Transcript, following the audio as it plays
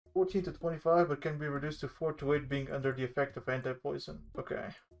14 to 25, but can be reduced to 4 to 8 being under the effect of anti-poison. Okay.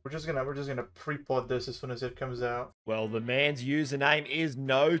 We're just gonna pre-pod this as soon as it comes out. Well, the man's username is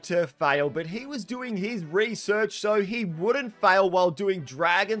No to Fail, but he was doing his research so he wouldn't fail while doing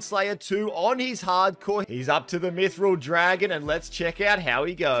Dragon Slayer 2 on his hardcore. He's up to the Mithril Dragon, and let's check out how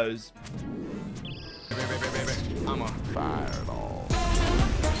he goes. I'm a fireball.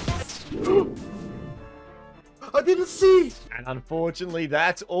 I didn't see! And unfortunately,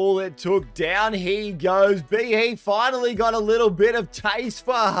 that's all it took. Down he goes. He finally got a little bit of taste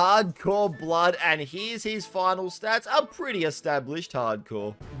for hardcore blood, and here's his final stats. A pretty established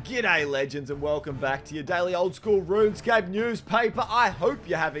hardcore. G'day, legends, and welcome back to your daily old school RuneScape newspaper. I hope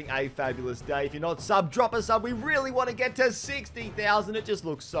you're having a fabulous day. If you're not sub, drop a sub. We really want to get to 60,000. It just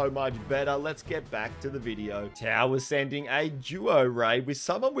looks so much better. Let's get back to the video. Tao was sending a duo raid with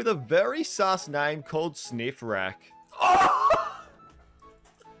someone with a very sus name called Sniff Rack.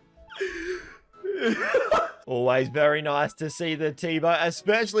 Always very nice to see the T-Bow,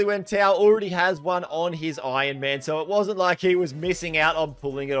 especially when Tao already has one on his Iron Man, so it wasn't like he was missing out on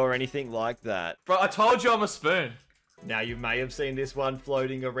pulling it or anything like that. Bro, I told you I'm a spoon. Now, you may have seen this one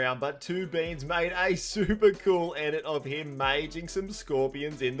floating around, but Two Beans made a super cool edit of him maging some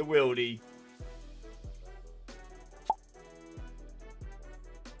scorpions in the wildy.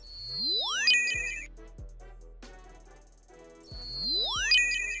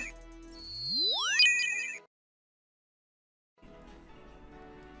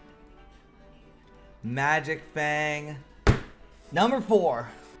 Magic Fang number 4.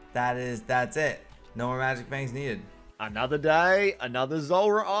 That's it. No more Magic Fangs needed. Another day, another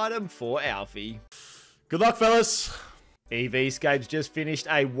Zulrah item for Alfie. Good luck, fellas. EVscapes just finished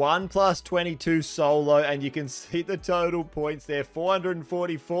a 1+22 solo, and you can see the total points there,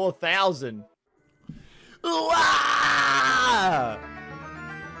 444,000.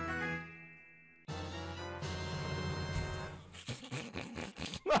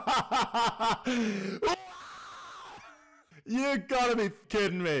 You gotta be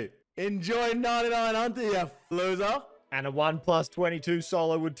kidding me. Enjoy 99 Hunter, you loser. And a 1+22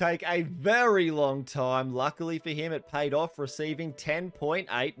 solo would take a very long time. Luckily for him, it paid off, receiving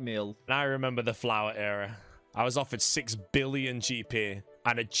 10.8 mil. And I remember the flower era. I was offered 6 billion GP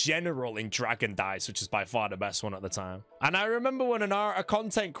and a general in Dragon Dice, which is by far the best one at the time. And I remember when a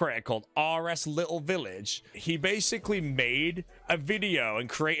content creator called RS Little Village, he basically made a video and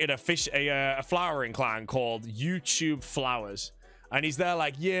created a flowering clan called YouTube Flowers. And he's there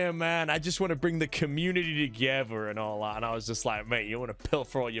like, yeah, man, I just want to bring the community together and all that. And I was just like, mate, you want to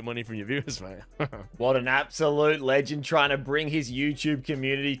pilfer all your money from your viewers, mate? What an absolute legend trying to bring his YouTube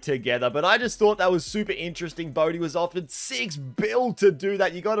community together. But I just thought that was super interesting. Boaty was offered 6 bill to do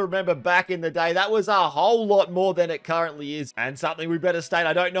that. You got to remember back in the day, that was a whole lot more than it currently is. And something we better state,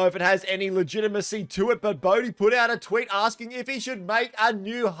 I don't know if it has any legitimacy to it, but Boaty put out a tweet asking if he should make a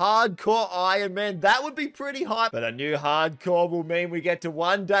new hardcore Iron Man. That would be pretty hype. But a new hardcore will mean we get to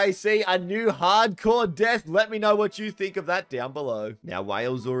one day see a new hardcore death. Let me know what you think of that down below. Now,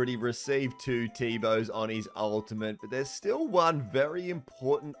 Whale's already received 2 T-Bows on his ultimate, but there's still one very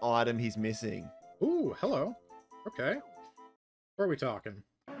important item he's missing. Ooh, hello. Okay. What are we talking?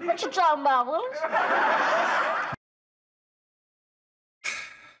 What you talking about, Willis?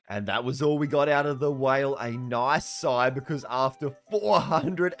 And that was all we got out of the Whale. A nice sigh, because after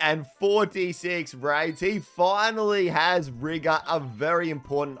 446 raids, he finally has Rigger, a very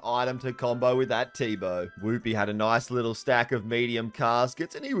important item to combo with that T-Bow. Whoopie had a nice little stack of medium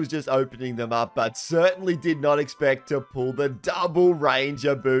caskets, and he was just opening them up, but certainly did not expect to pull the double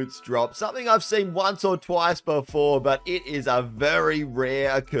Ranger boots drop. Something I've seen once or twice before, but it is a very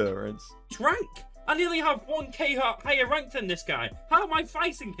rare occurrence. Rank? I nearly have 1k higher rank than this guy. How am I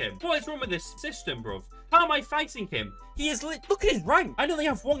fighting him? What is wrong with this system, bruv? How am I fighting him? He is look at his rank. I nearly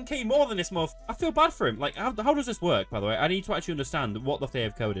have 1k more than this month. I feel bad for him. Like, how does this work, by the way? I need to actually understand what they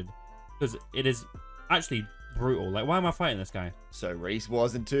have coded, because it is actually brutal. Like, why am I fighting this guy? So Reese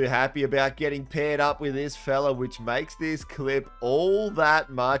wasn't too happy about getting paired up with this fella, which makes this clip all that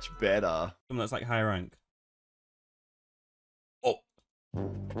much better. Someone that's like high rank. Oh.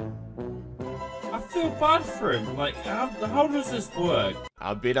 I feel bad for him. Like, how does this work?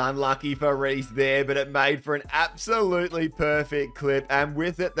 A bit unlucky for Reese there, but it made for an absolutely perfect clip. And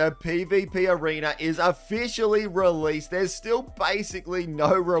with it, the PvP arena is officially released. There's still basically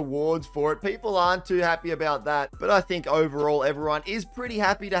no rewards for it. People aren't too happy about that. But I think overall, everyone is pretty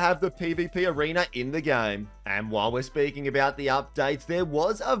happy to have the PvP arena in the game. And while we're speaking about the updates, there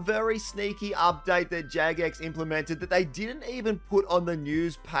was a very sneaky update that Jagex implemented that they didn't even put on the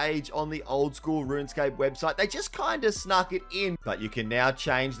news page on the Old School RuneScape website. They just kind of snuck it in. But you can now now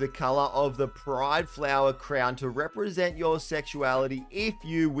change the color of the pride flower crown to represent your sexuality if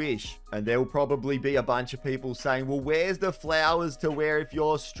you wish. And there will probably be a bunch of people saying, well, where's the flowers to wear if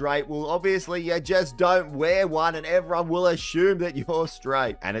you're straight? Well, obviously you just don't wear one and everyone will assume that you're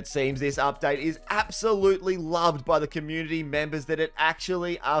straight. And it seems this update is absolutely loved by the community members that it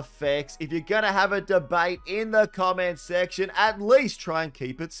actually affects. If you're gonna have a debate in the comments section, at least try and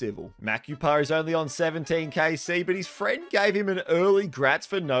keep it civil. Macupar is only on 17kc, but his friend gave him an early grats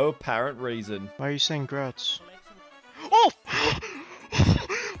for no apparent reason. Why are you saying grats? Oh!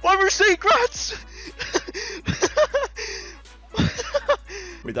 Why were you saying grats?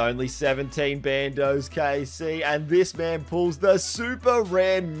 With only 17 bandos KC, and this man pulls the super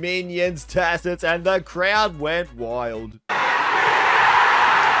rare minions tacits, and the crowd went wild.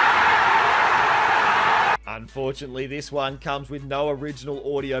 Unfortunately, this one comes with no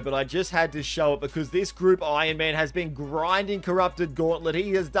original audio, but I just had to show it because this group Iron Man has been grinding Corrupted Gauntlet.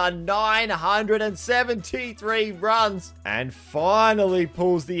 He has done 973 runs and finally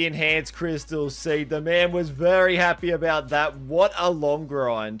pulls the Enhanced Crystal Seed. The man was very happy about that. What a long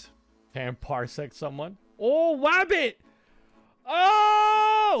grind. Can parsec someone? Oh, Wabbit!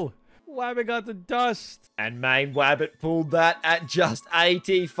 Oh! Wabbit got the dust. And main Wabbit pulled that at just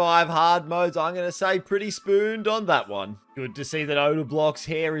 85 hard modes. I'm going to say pretty spooned on that one. Good to see that OldBlock's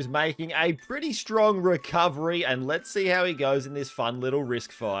hair is making a pretty strong recovery. And let's see how he goes in this fun little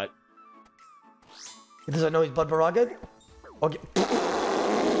risk fight. He doesn't know he's Blood Baragad? Okay.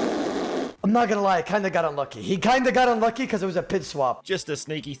 I'm not gonna lie, I kinda got unlucky. He kinda got unlucky because it was a pit swap. Just a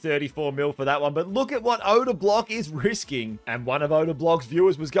sneaky 34 mil for that one, but look at what OldBlock is risking. And one of OldBlock's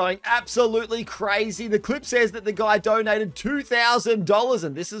viewers was going absolutely crazy. The clip says that the guy donated $2,000,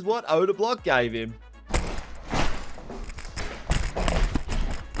 and this is what OldBlock gave him.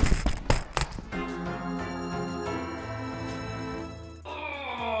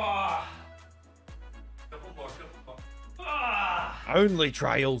 Only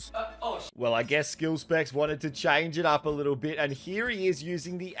trails. Well, I guess SkillSpecs wanted to change it up a little bit, and here he is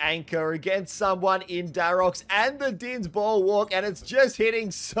using the anchor against someone in Darox and the Din's Bulwark, and it's just hitting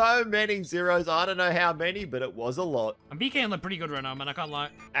so many zeros. I don't know how many, but it was a lot. I'm BKing look pretty good right now, man. I can't lie.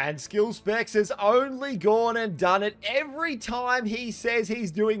 And SkillSpecs has only gone and done it. Every time he says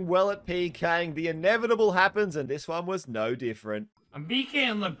he's doing well at PKing, the inevitable happens, and this one was no different. I'm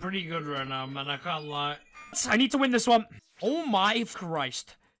BKing look pretty good right now, man. I can't lie. I need to win this one. Oh my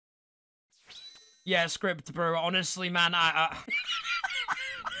Christ. Yeah, script, bro. Honestly, man,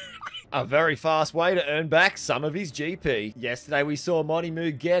 A very fast way to earn back some of his GP. Yesterday, we saw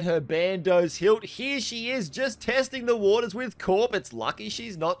Monimoo get her bandos hilt. Here she is, just testing the waters with Corp. It's lucky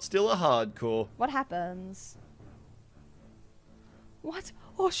she's not still a hardcore. What happens? What?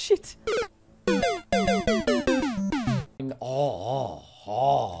 Oh, shit.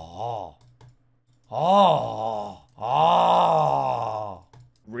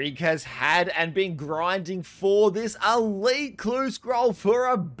 Rig has had and been grinding for this elite clue scroll for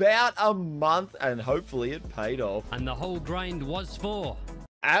about a month, and hopefully it paid off. And the whole grind was for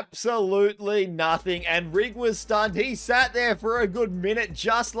absolutely nothing, and Rig was stunned. He sat there for a good minute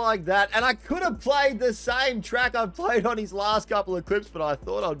just like that, and I could have played the same track I played on his last couple of clips, but I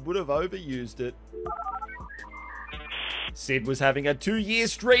thought I would have overused it. Sid was having a 2-year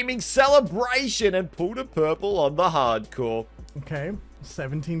streaming celebration and pulled a purple on the hardcore. Okay,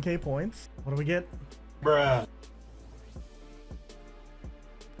 17k points. What do we get? Bruh.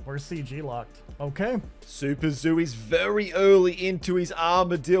 Where's CG locked? Okay. Super Zoo is very early into his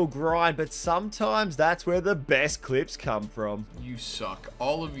Armadillo grind, but sometimes that's where the best clips come from. You suck.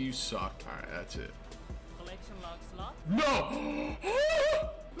 All of you suck. Alright, that's it. collection log slot. No! No!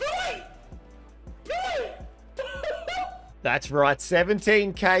 No! That's right,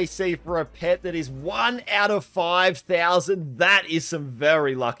 17kc for a pet that is 1 out of 5,000. That is some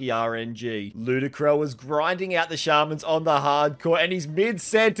very lucky RNG. Ludicrous was grinding out the shamans on the hardcore, and he's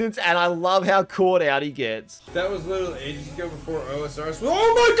mid-sentence, and I love how caught out he gets. That was literally ages ago before OSRS.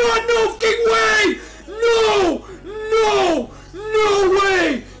 Oh my god, no fucking way! No! No! No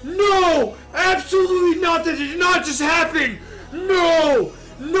way! No! Absolutely not! That did not just happen! No!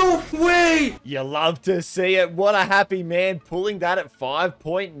 No way! You love to see it. What a happy man pulling that at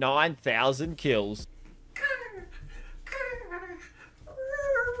 5.9 thousand kills.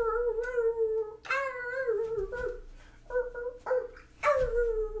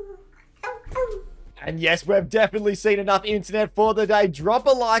 And yes, we've definitely seen enough internet for the day. Drop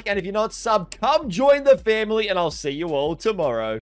a like, and if you're not subbed, come join the family, and I'll see you all tomorrow.